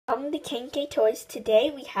welcome to KK Toys.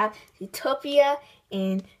 Today we have Zootopia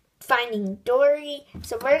and Finding Dory.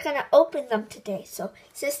 So we're going to open them today. So,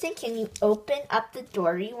 Assistant, can you open up the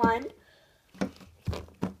Dory one?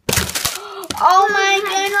 Oh my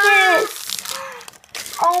goodness!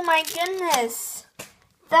 Oh my goodness!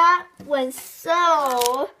 That was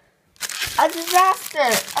so a disaster.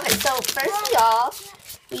 Okay, so first, y'all,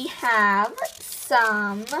 we have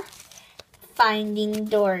some Finding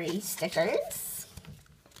Dory stickers.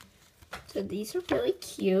 So these are really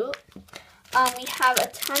cute. We have a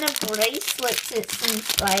ton of bracelets, it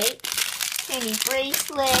seems like. Candy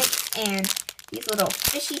bracelets and these little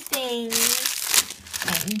fishy things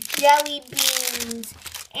and jelly beans.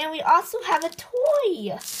 And we also have a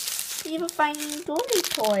toy. We have a Finding Dory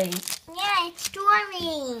toy. Yeah, it's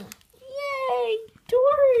Dory. Yay,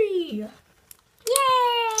 Dory.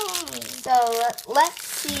 Yay. So let's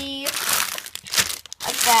see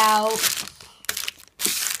about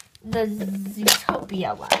the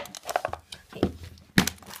Zootopia one. Okay.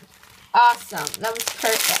 Awesome. That was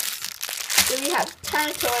perfect. So we have a ton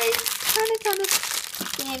of toys, ton of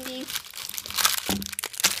candy.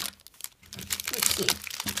 Let's see.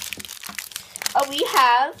 Oh, we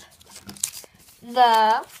have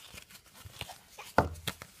the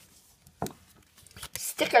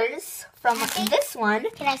stickers from this one.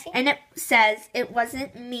 Can I see? And it says, "It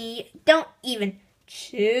wasn't me. Don't even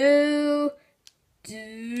chew,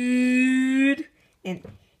 dude." And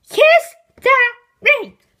kiss that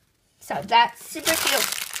ring. So that's super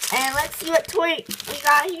cute. And let's see what toy we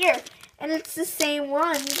got here. And it's the same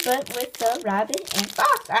one, but with the rabbit and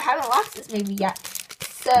fox. I haven't watched this movie yet.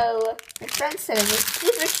 So my friend said it was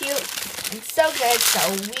super cute and so good.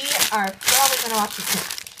 So we are probably going to watch this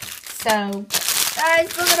movie. So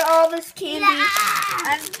guys, look at all this candy. Yeah.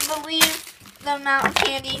 I can't believe the amount of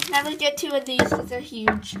candy. Never get two of these because they're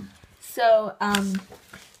huge. So,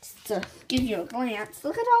 just to give you a glance,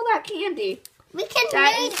 look at all that candy. We can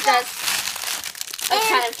That make is just a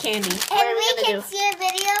ton of candy. What are we can going to do? see a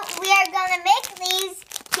video. We are going to make these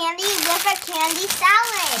candy with a candy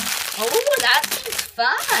salad. Oh, that seems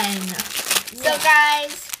fun. So,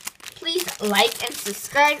 guys, please like and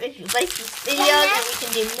subscribe if you like these videos, and we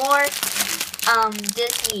can do more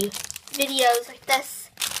Disney videos like this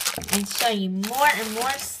and show you more and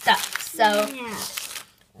more stuff. So, yeah.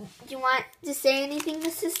 Do you want to say anything,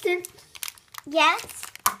 Assistant? Yes.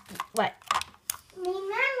 What?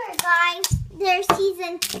 Remember, guys, there's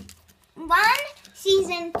season 1,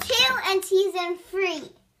 season 2, and season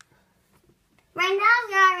 3. Right now,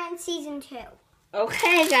 we are in season 2.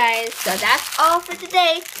 Okay, guys, so that's all for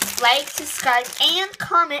today. Like, subscribe, and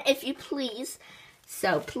comment if you please.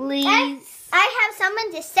 So, please. And I have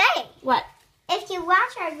something to say. What? If you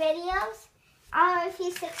watch our videos, or if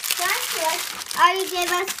you subscribe to us, or you give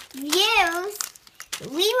us views,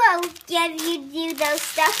 we will give you those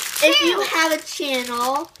stuff too. If you have a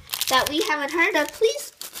channel that we haven't heard of,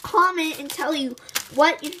 please comment and tell you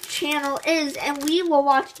what your channel is, and we will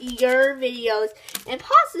watch your videos, and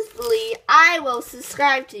possibly I will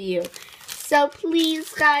subscribe to you. So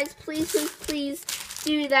please, guys, please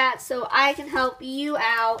do that so I can help you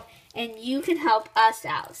out and you can help us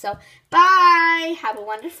out. So bye. Have a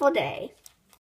wonderful day.